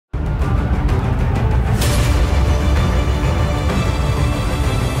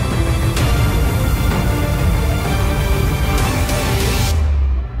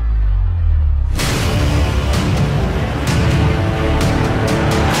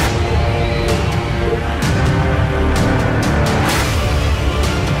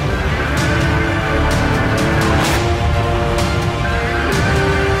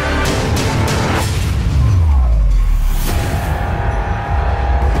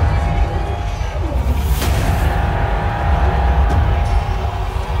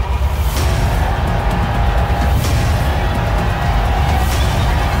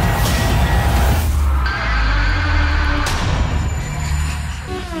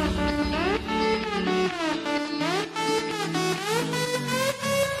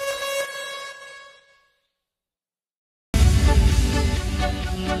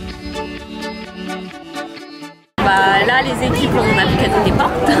Là, les équipes, on a vu qu'elles n'étaient pas.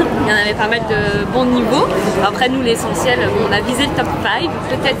 Il y en avait pas mal de bons niveaux. Après, nous, l'essentiel, on a visé le top 5.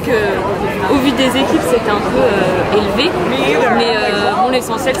 Peut-être qu'au vu des équipes, c'était un peu élevé. Mais bon,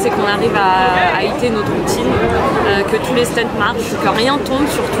 l'essentiel, c'est qu'on arrive à hitter notre routine, que tous les stunts marchent, que rien tombe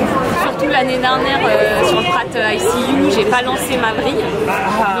surtout. Surtout l'année dernière, sur le Prat ICU, j'ai pas lancé ma vrille.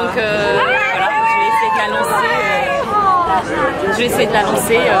 Donc voilà, je vais essayer de la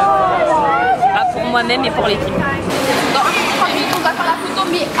lancer pour moi-même et pour l'équipe. Dans 30 minutes, on va faire la photo,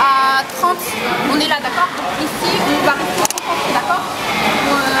 mais à 30, on est là, d'accord? Donc ici, on va rester concentré, d'accord?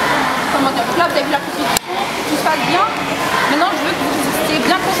 Comment dire? Donc là, vous avez vu la photo, tout se passe bien. Maintenant, je veux que vous restiez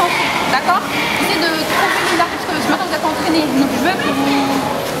bien concentré, d'accord? Essayez de trouver l'énergie, parce que ce matin, vous êtes entraîné. Donc je veux que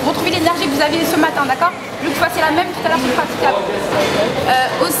vous retrouviez l'énergie que vous aviez ce matin, d'accord? Je veux que vous fassiez la même tout à l'heure sur le praticable.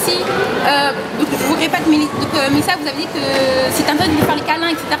 Aussi, donc je vous répète, Mélissa, vous avez dit que c'est interdit de faire les câlins,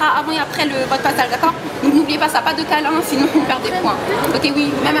 etc. avant et après votre passage, d'accord? Donc n'oubliez pas ça, pas de câlins, sinon on perd des points. Ok,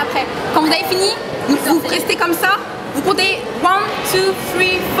 oui, même après. Quand vous avez fini, vous restez comme ça, vous comptez 1, 2, 3,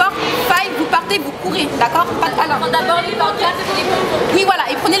 4, 5, vous partez, vous courez, d'accord? Pas de câlins. D'abord les pancartes et les pompons. Oui, voilà,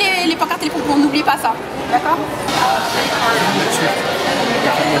 et prenez les pancartes et les pompons, n'oubliez pas ça, d'accord?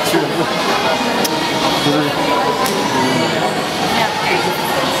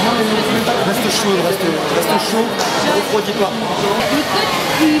 Reste chaud, ne refroidis pas. Le coach,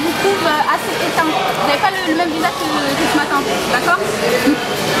 il vous trouve assez éteint. Vous n'avez pas le même visage que ce matin, d'accord?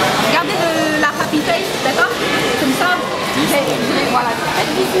 Gardez la happy face, d'accord? Comme ça, voilà.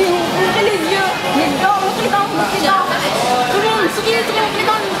 Ouvrez les yeux, les dents, montrez les dents, montrez les dents. Tout le monde, souriez, montrez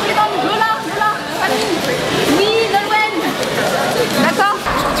les dents, Lola, famille. Oui, Nolwenn. D'accord?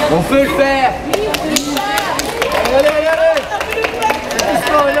 On peut le faire. Oui, on peut le faire.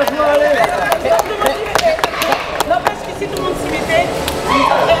 Allez. N'empêche que si tout le monde s'y mettait, il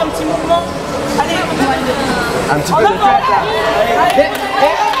ferait un petit mouvement. Allez, Un petit peu de fête là. Allez.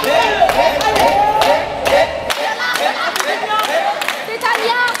 C'est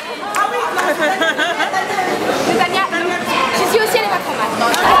Tania. Ah oui. C'est Tania. Je suis aussi, elle est pas trop mal.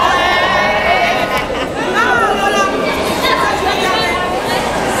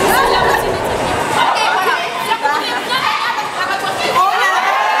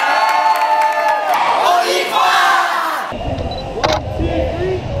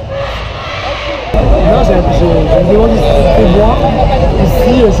 Non, je me demande si c'est moi.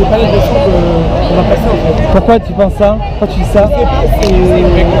 Ici, j'ai pas l'impression qu'on va passer en fait. Pourquoi tu penses ça? Pourquoi tu dis ça?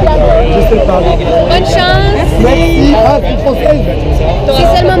 Je sais pas. Bonne chance. Merci. Ah, tu es française? C'est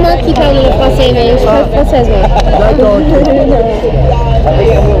seulement moi qui parle le français, mais je suis pas française. D'accord,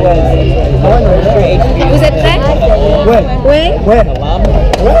 Vous êtes prêts? Ouais. Ouais.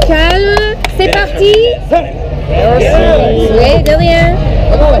 Calme. C'est parti. Oui, de rien.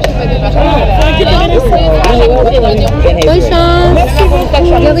 Bonne chance.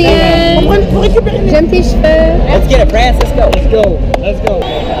 De rien. J'aime tes cheveux. Let's get it, France. Let's go.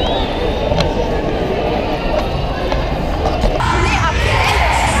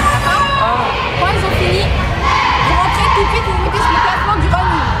 Quand ils ont fini, vous rentrez tout de suite, vous mettez sur le placement du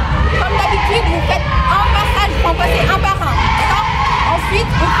running. Comme d'habitude, vous faites un passage, vous en passez un par un. D'accord?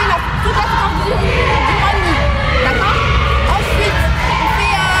 Ensuite, on fait toute la séquence du running. D'accord? Ensuite, on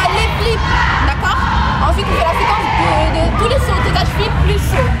fait les flips. D'accord? Ensuite, on fait la séquence de tous les sautages flips plus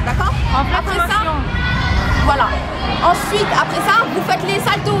saut. D'accord? Après ça, voilà. Ensuite, après ça, vous faites les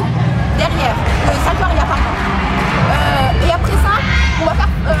saltos derrière. Le salto arrière, pardon. Et après ça, on va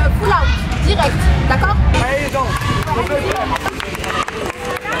faire full out, direct. D'accord? Allez, donc. On peut le faire.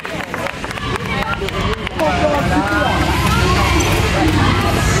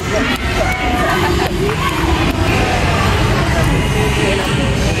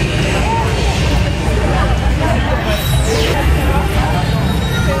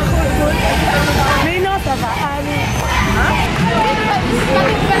 mais non, ça va. Allez.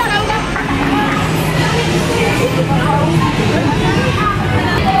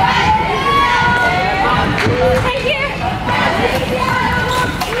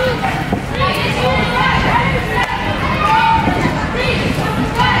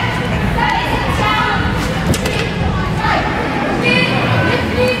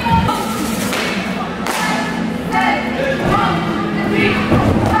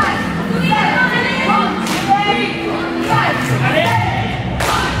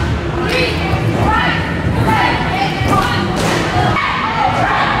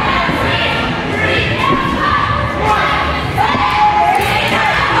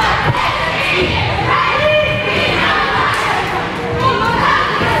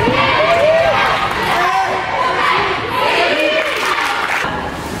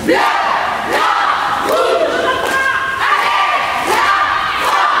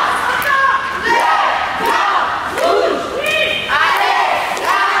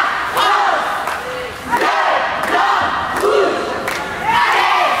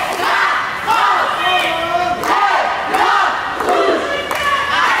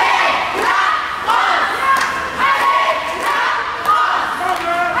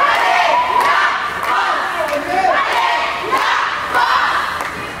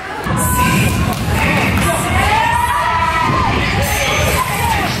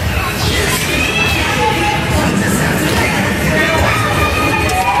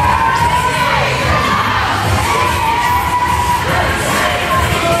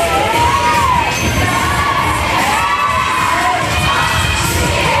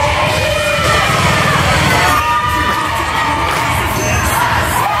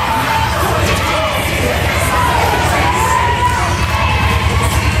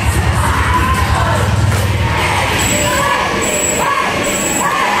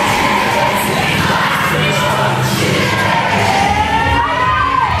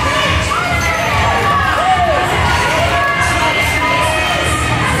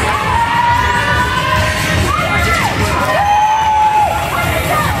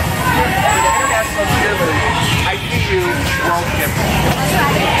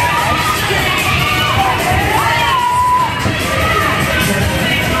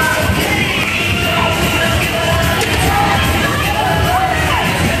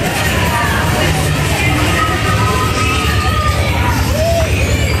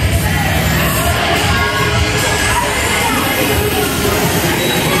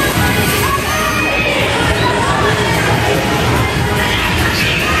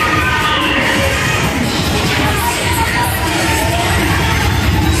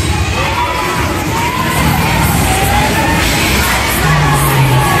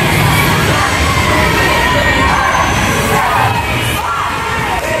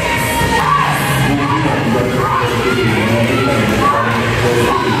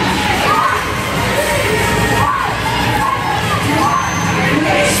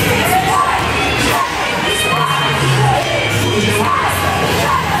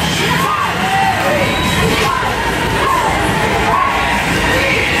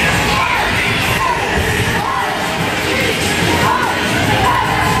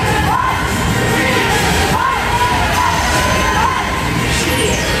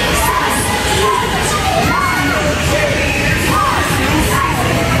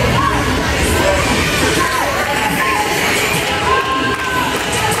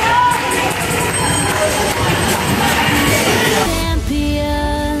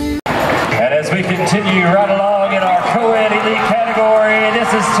 continue right along in our co-ed elite category. This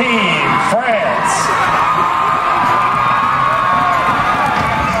is Team France.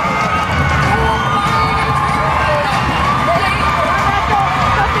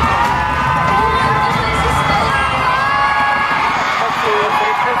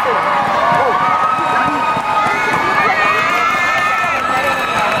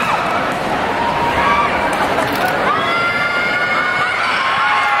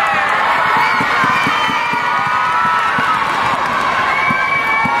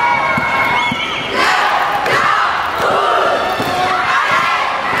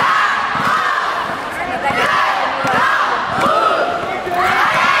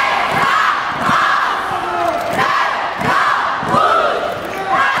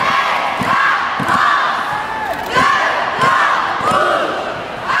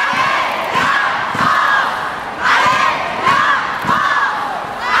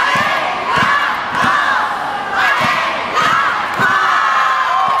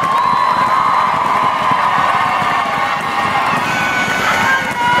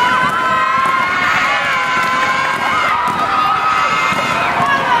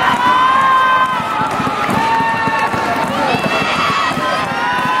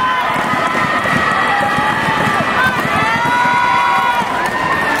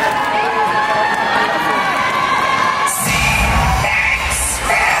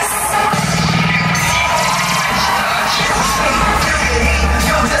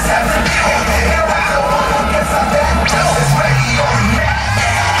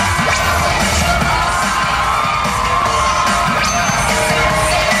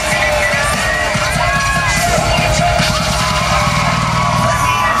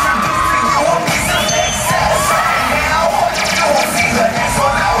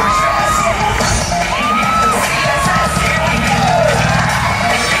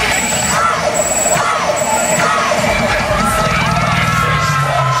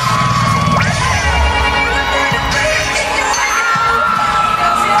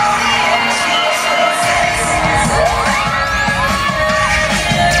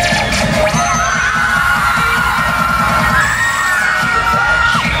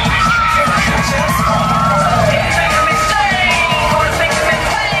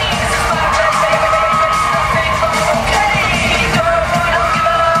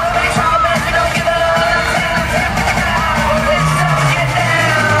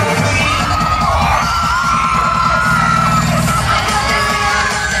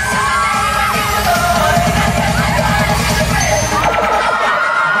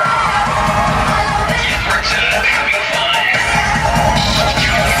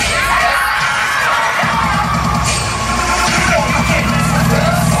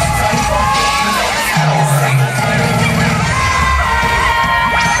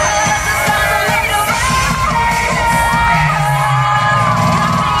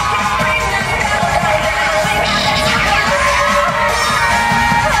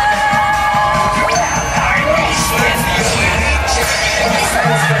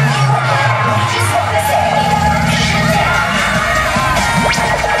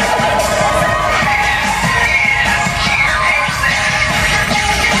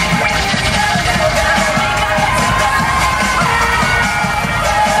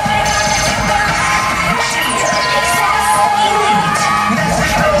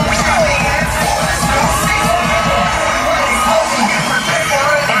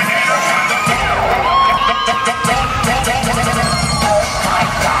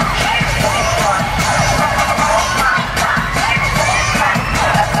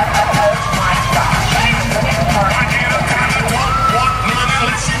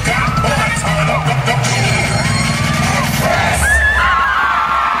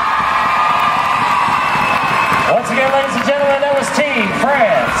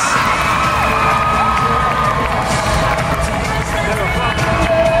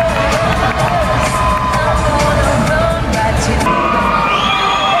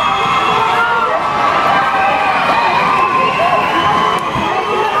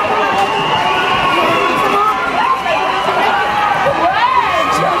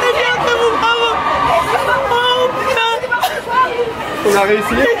 On a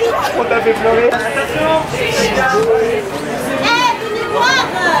réussi. On t'a fait pleurer. Attention. Venez voir.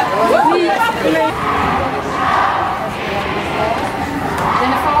 Oui.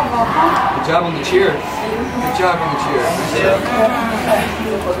 Good job on the cheer. Good job on the cheer.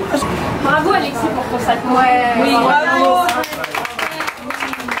 Bravo Alexis pour ton sac. Ouais. Oui, bravo.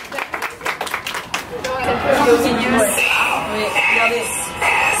 Oui, regardez.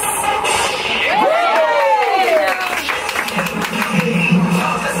 Ouais.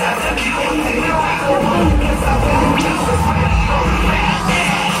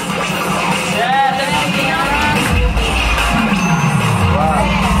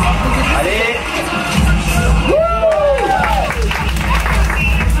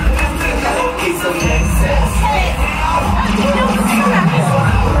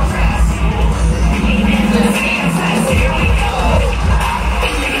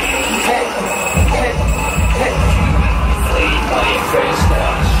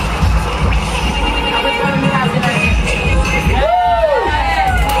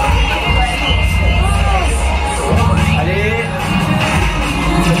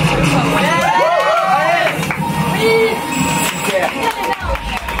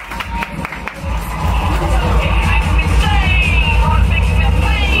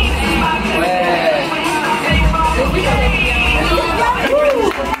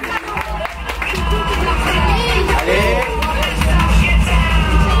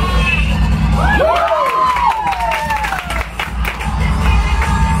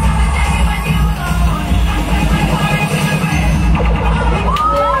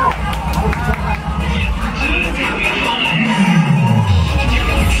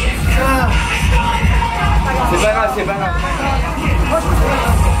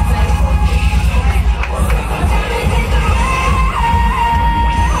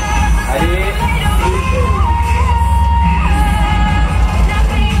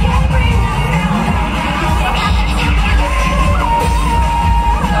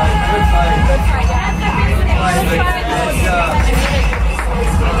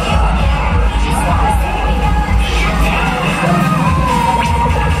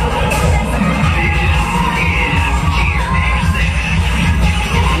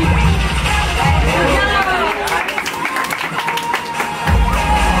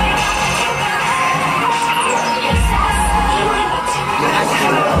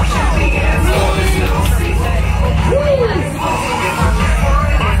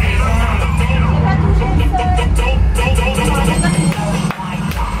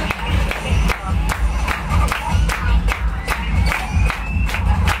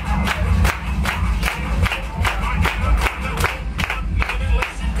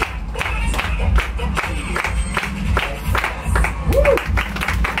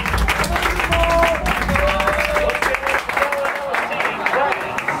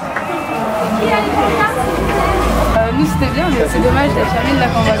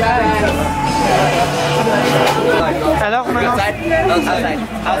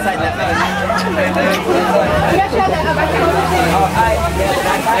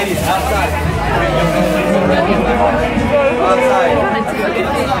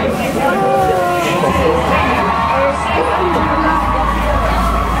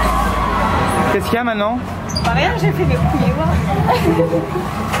 qu'il y a maintenant? Rien, j'ai fait mes premiers mois.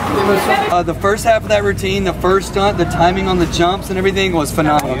 The first half of that routine, the first stunt, the timing on the jumps and everything was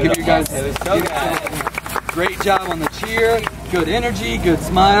phenomenal. Give you guys great job on the cheer, good energy, good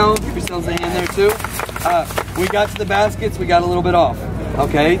smile. Give yourselves a hand there too. We got to the baskets, we got a little bit off,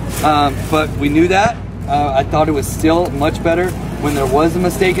 okay? But we knew that. I thought it was still much better when there was a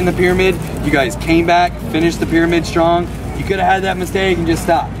mistake in the pyramid. You guys came back, finished the pyramid strong. You could have had that mistake and just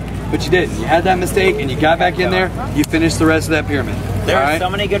stopped, but you didn't. You had that mistake and you got back in there, you finished the rest of that pyramid. There were so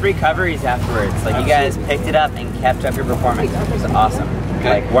many good recoveries afterwards. Like you guys picked it up and kept up your performance. It was awesome.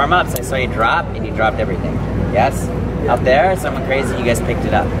 Okay. Like warm-ups, I saw you drop and you dropped everything. Yes? Up there, someone crazy, you guys picked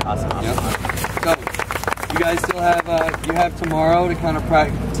it up. Awesome, awesome. Yep. So, you guys still have you have tomorrow to kind of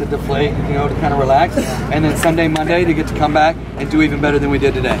practice, to deflate, you know, to kind of relax, and then Sunday, Monday to get to come back and do even better than we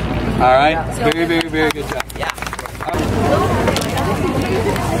did today. All right? Very, very, very good job. Yeah.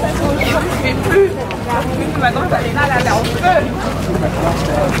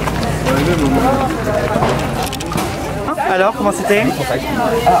 Alors, comment c'était?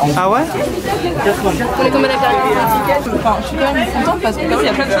 Ah ouais? Enfin, je suis quand même contente parce que il y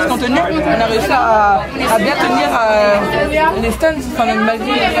a plein de choses qui ont tenu. On a réussi à bien tenir les stunts, enfin, même malgré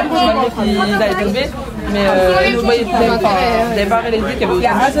qu'ils allaient tomber. Mais vous voyez, vous n'avez pas réalisé qu'il y avait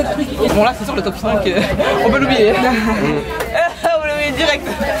autant de trucs. Bon là c'est sur le top 5, on peut l'oublier. On peut l'oublier direct.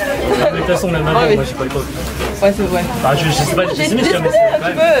 De toute façon on a mal, moi j'ai pas le temps. Ouais c'est vrai. Enfin, je sais pas, j'essaie mais c'est quand même.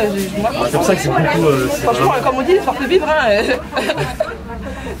 C'est pour ça que c'est beaucoup... franchement comme on dit, force de vivre hein.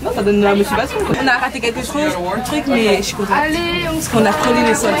 Non, ça donne la motivation. On a raté quelque chose, un truc, mais je suis contente. Parce qu'on a frôlé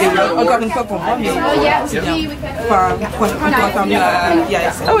les sols. Encore une fois pour moi, mais c'est bien. Enfin, on pourra faire mieux à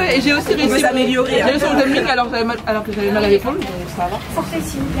l'IAS. Ah ouais, et j'ai aussi réussi à m'améliorer. J'ai réussi mon timing alors que j'avais mal à l'épaule, donc ça va. Je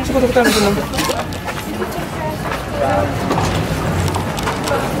suis contente maintenant.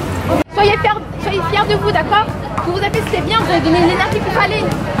 Soyez fiers de vous, d'accord? Vous avez fait, c'était bien, vous avez donné l'énergie qu'il fallait.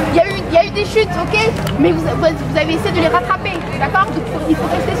 Il y a eu des chutes, ok? Mais vous avez essayé de les rattraper, d'accord? Il faut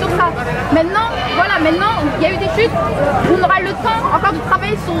rester sur ça. Maintenant, voilà, il y a eu des chutes. On aura le temps encore de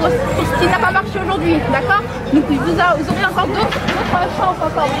travailler sur ce qui n'a pas marché aujourd'hui, d'accord? Donc vous aurez encore d'autres chances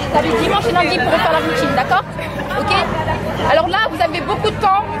encore. Vous avez dimanche et lundi pour refaire la routine, d'accord? Ok? Alors là, vous avez beaucoup de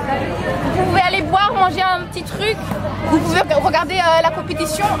temps. Vous pouvez aller boire, manger un petit truc. Vous pouvez regarder la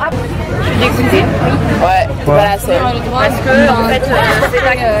compétition. D'écouter. Ouais, voilà, c'est parce que en fait, c'est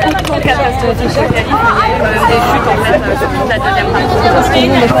pas tout catastrophique chez Cali, des chutes en fait sur toute la deuxième partie.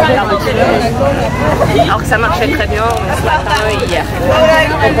 Alors que ça marchait très bien ce matin et hier.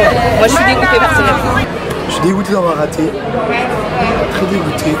 Moi je suis dégoûtée personnellement. Je suis dégoûté d'avoir raté. Très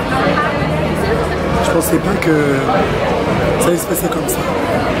dégoûté. Je pensais pas que ça allait se passer comme ça.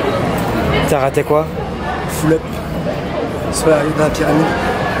 T'as raté quoi? Full up sur la pyramide.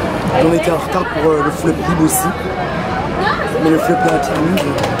 On était en retard pour le full up libre aussi. Mais le full up de la pyramide,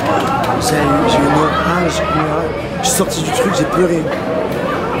 j'ai eu une rage. Je suis sorti du truc, j'ai pleuré.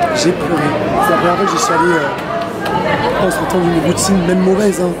 J'ai pleuré. C'est la première fois que j'ai chialé en sortant d'une routine, même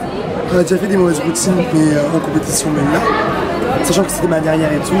mauvaise. Hein. On a déjà fait des mauvaises routines mais, en compétition, même là. Sachant que c'était ma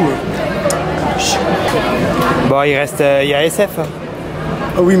dernière et tout. Bon, il reste IASF.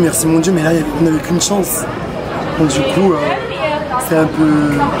 Ah oui, merci mon Dieu, mais là, on n'avait qu'une chance. Donc du coup, c'est un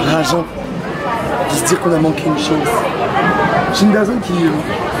peu rageant de se dire qu'on a manqué une chance. J'ai une personne qui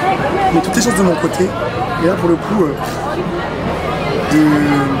met toutes les chances de mon côté. Et là, pour le coup, de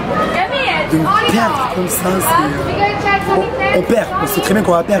me perdre comme ça, c'est... on perd, on sait très bien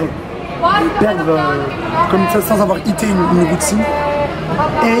qu'on va perdre. Mais perdre comme ça sans avoir hité une routine,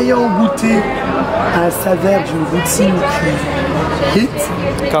 ayant goûté à la saveur d'une routine qui hit,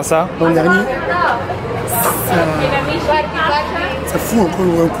 quand ça l'an dernier, ça fout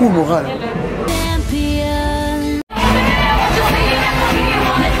un coup au moral.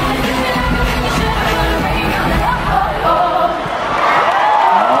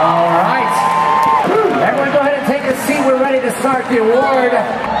 Start the award.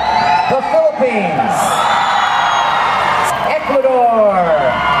 The Philippines, Ecuador,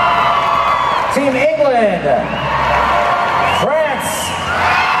 Team England, France,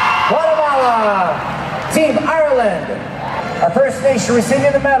 Guatemala, Team Ireland. Our first nation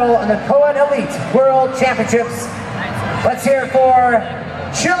receiving the medal in the Co-Ed Elite World Championships. Let's hear it for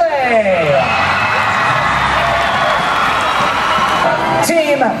Chile.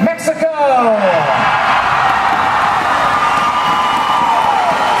 Team Mexico.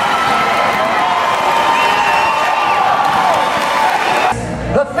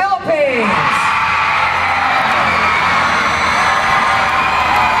 The Philippines.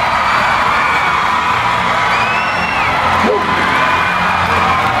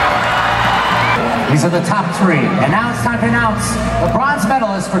 These are the top 3. And now it's time to announce the bronze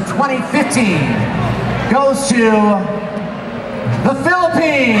medalist for 2015 goes to the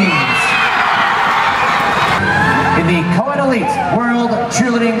Philippines. In the Co-Ed Elite World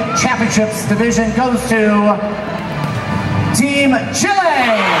Cheerleading Championships division goes to Team Chile.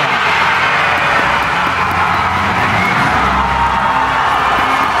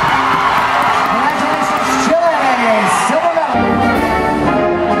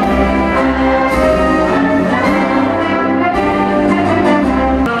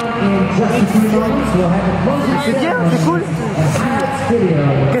 C'est bien, c'est cool.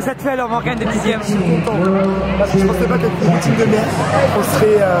 Qu'est-ce que ça te fait alors, Morgane, de 10e? Je suis content. Parce que je pensais pas qu'avec une routine de merde, on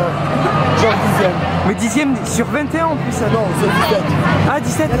serait genre 10e. Mais 10e sur 21 en plus, ça. Non, c'est 17. Ah,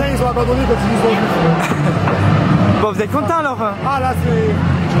 17. Et là, ils ont abandonné quand ils nous ont vus. Bon, vous êtes content alors? Ah là, c'est...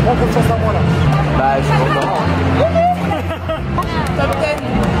 Je prends confiance en moi là. Bah, je suis content. Top 10.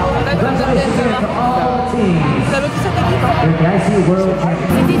 On a top 10, ça va. Ça va tout ça, t'as dit?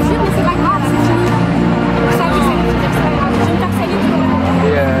 C'était dur, mais c'est pas grave, c'est fini. Vous savez que c'est pas grave. Je vais me faire salir.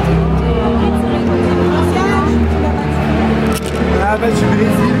 Ah bah, du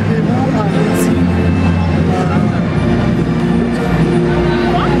Brésil, Pérou, Argentine.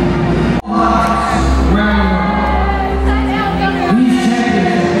 These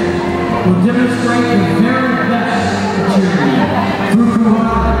champions will demonstrate the very best of cheerleading through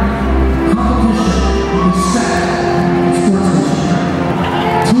camaraderie, competition, respect, and sportsmanship.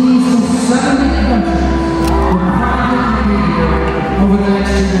 Teams from 70 countries will proudly compete here over the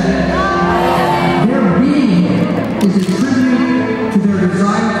next 2 days. Their being here is a tribute to their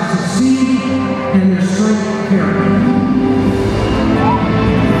desire to succeed and their strength of character.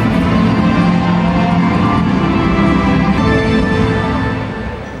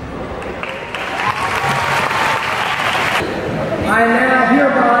 I now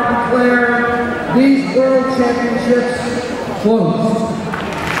hereby declare these World Championships closed.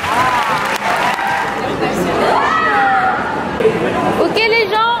 Ok les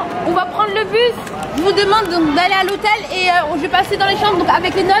gens, on va prendre le bus. Je vous demande donc d'aller à l'hôtel et je vais passer dans les chambres donc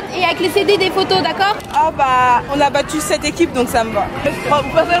avec les notes et avec les CD des photos, d'accord? Ah bah, on a battu cette équipe donc ça me va.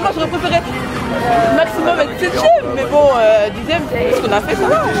 Personnellement, j'aurais préféré maximum être 7ème, mais bon, 10ème, c'est ce qu'on a fait, ça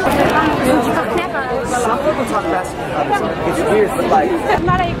va. J'ai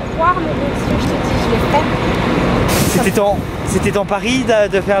mal à y croire, mais bon, si je te dis, je vais faire. C'était ton pari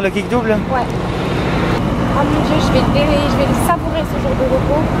de faire le kick double? Ouais. Oh mon dieu, je vais le savourer ce jour de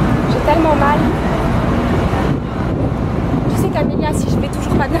repos. J'ai tellement mal. Tu sais qu'Amélia, si je vais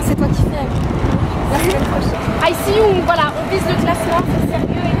toujours pas bien, c'est toi qui fais. La semaine prochaine. ICU, voilà, on vise le classement, c'est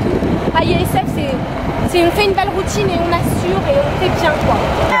sérieux et tout. À ISF, on fait une belle routine et on assure et on fait bien quoi.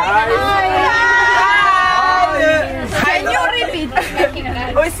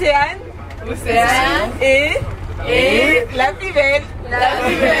 Océane et la plus belle.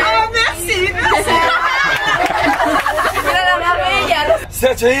 Oh merci.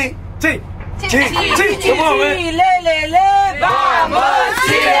 C'est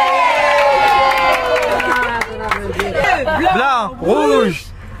Blanc, rouge,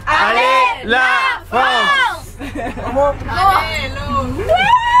 allez la France.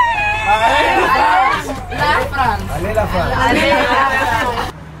 Allez la France.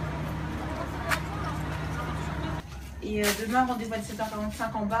 Et demain, rendez-vous à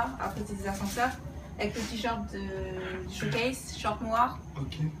 17h45 en bas, à côté des ascenseurs, avec le t-shirt du showcase, short noir.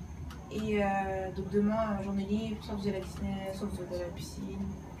 Ok. Et donc demain, journée libre, soit vous allez à Disney, soit vous allez à la piscine,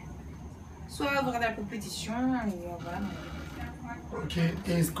 soit vous regardez la compétition, et voilà. Ok,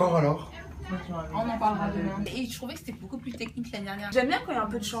 et score alors? On en parlera demain. Et je trouvais que c'était beaucoup plus technique l'année dernière. J'aime bien quand il y a un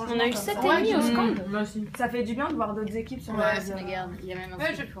peu de changement. On a eu 7,5 au stand. Moi aussi. Ça fait du bien de voir d'autres équipes sur la regarde, il y a même un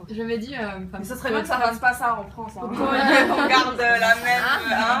J'avais dit. Mais ça serait bien que ça fasse pas ça en France. On garde la même.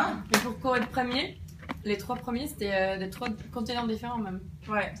 Mais pour qu'on ait premier, les 3 premiers c'était des 3 conteneurs différents même.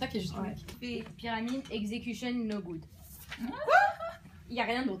 Ouais. C'est ça qui est juste. Pyramide, execution, no good. Il n'y a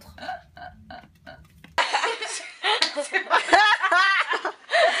rien d'autre.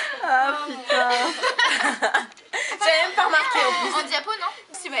 Ah putain. J'avais même pas remarqué en plus. En diapo, non?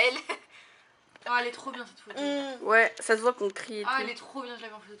 Si, bah elle. Oh, elle est trop bien cette photo. Ouais, ça se voit qu'on crie et tout. Elle est trop bien, je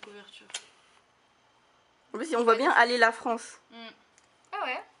l'avais en photo de couverture. En plus, on voit bien aller la France. Ah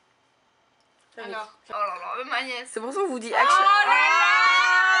ouais. Alors. Oh là là, ma nièce. C'est pour ça qu'on vous dit action. Oh là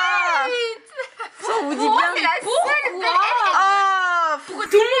là. C'est pour ça qu'on vous dit bien. Pourquoi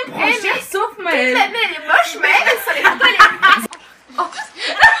tout le monde prend cher sauf Maëlle. Mais elle est moche, mais elle, ça les photos, elle est...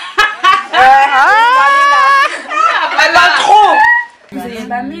 Elle a trop. Vous avez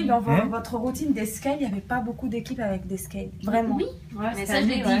pas mis dans votre routine des scales, il n'y avait pas beaucoup d'équipes avec des scales. Vraiment. Oui, mais ça je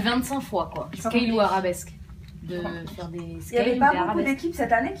l'ai dit 25 fois quoi. Scale ou arabesque. De faire des scales. Il n'y avait pas beaucoup d'équipes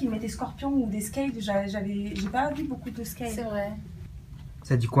cette année qui mettaient scorpion ou des scales. J'ai pas vu beaucoup de scales. C'est vrai.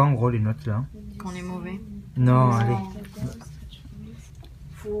 Ça dit quoi en gros les notes là? Qu'on est mauvais. Non, allez.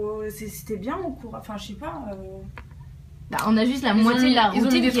 C'était bien au cours. Enfin, je sais pas. Bah, on a juste la moitié de la routine. Ils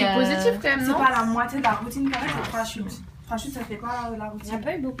ont mis des trucs positifs quand même, non? C'est pas la moitié de la routine quand même, c'est 3 chutes. 3 chutes, ça fait pas la routine. Il n'y a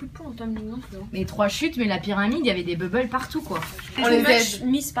pas eu beaucoup de points en termes de non plus. Mais 3 chutes, mais la pyramide, il y avait des bubbles partout quoi. On les aide.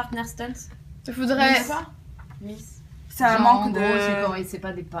 Miss Partner Stunts. Il faudrait. Miss. C'est un manque de. C'est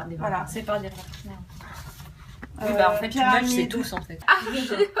pas des Voilà. c'est pas des partenaires. Oui, bah en fait, pyramide. C'est tous en fait. Ah, je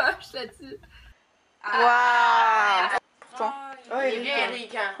suis moche là-dessus. Waouh. Pourtant. Ouais,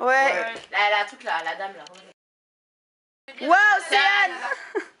 Eric. Ouais. La truc là, la dame là. Waouh, c'est Anne.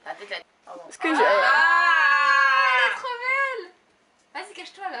 Est-ce que je... Elle est trop belle. Vas-y,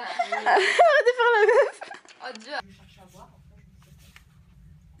 cache-toi là. Arrête de faire la meuf. Oh Dieu.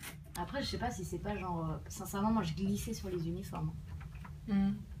 Après, je sais pas si c'est pas genre. Sincèrement, moi je glissais sur les uniformes.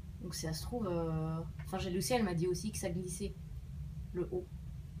 Donc si ça se trouve. Enfin, Lucie, elle m'a dit aussi que ça glissait. Le haut.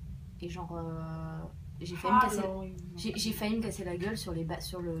 Et genre. J'ai failli me casser. J'ai failli me casser la gueule sur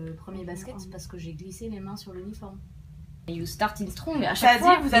le premier basket parce que j'ai glissé les mains sur l'uniforme. You start in strong. À chaque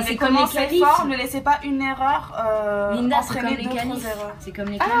fois, vous avez commencé fort, ne laissez pas une erreur entraîner d'autres erreurs. C'est comme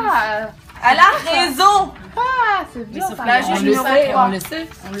les qualifs. Elle a raison. Ah, c'est bien. La juge numéro 3. On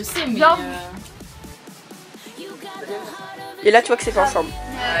le sait, mais. Et là, tu vois que c'est fait ensemble.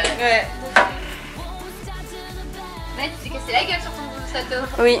 Ouais. Mais tu t'es cassé la gueule sur ton sato.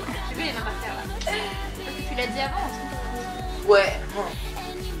 Oui. J'ai vu les mains par terre là. Parce que tu l'as dit avant. Ouais.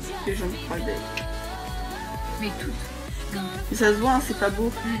 Que je me prends le bec. Mais toutes. Mais ça se voit, hein, c'est pas beau.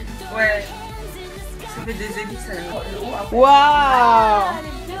 Ouais. Ça fait des ellipses à la Waouh.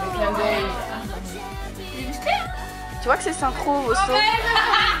 Il est musclé hein. Tu vois que c'est synchro vos sauts.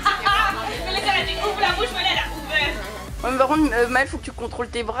 Mais les gars, elle a dit ouvre la bouche, mais elle a ouvert. Ouais, mais par contre, Maëlle, faut que tu contrôles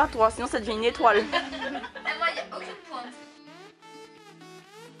tes bras, toi, sinon ça devient une étoile.